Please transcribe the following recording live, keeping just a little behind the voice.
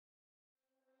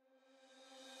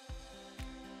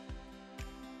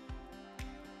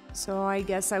So I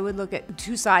guess I would look at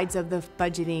two sides of the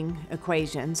budgeting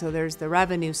equation. So there's the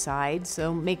revenue side,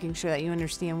 so making sure that you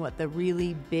understand what the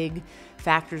really big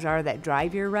factors are that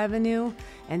drive your revenue,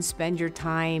 and spend your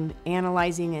time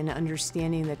analyzing and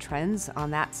understanding the trends on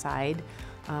that side.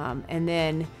 And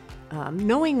then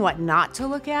knowing what not to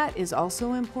look at is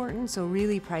also important, so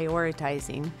really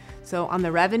prioritizing. So on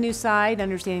the revenue side,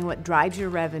 understanding what drives your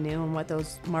revenue and what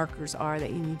those markers are that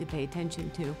you need to pay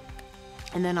attention to.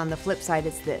 And then on the flip side,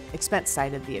 it's the expense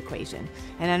side of the equation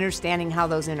and understanding how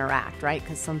those interact, right?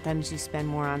 Because sometimes you spend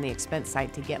more on the expense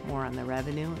side to get more on the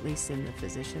revenue, at least in the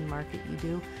physician market you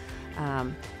do.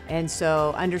 And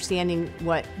so understanding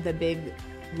what the big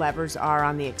levers are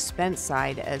on the expense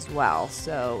side as well.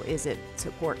 So is it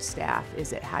support staff?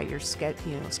 Is it how you're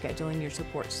scheduling your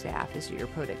support staff? Is it your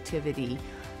productivity?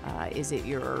 Is it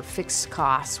your fixed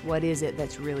costs? What is it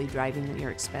that's really driving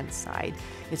your expense side?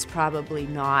 It's probably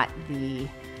not the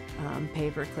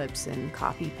paper clips and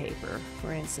copy paper,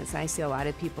 for instance. I see a lot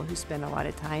of people who spend a lot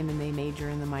of time and they major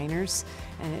in the minors,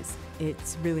 and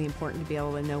it's really important to be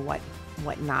able to know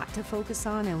what not to focus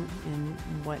on and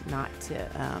what not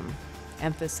to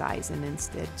emphasize, and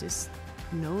instead just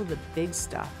know the big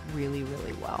stuff really,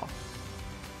 really well.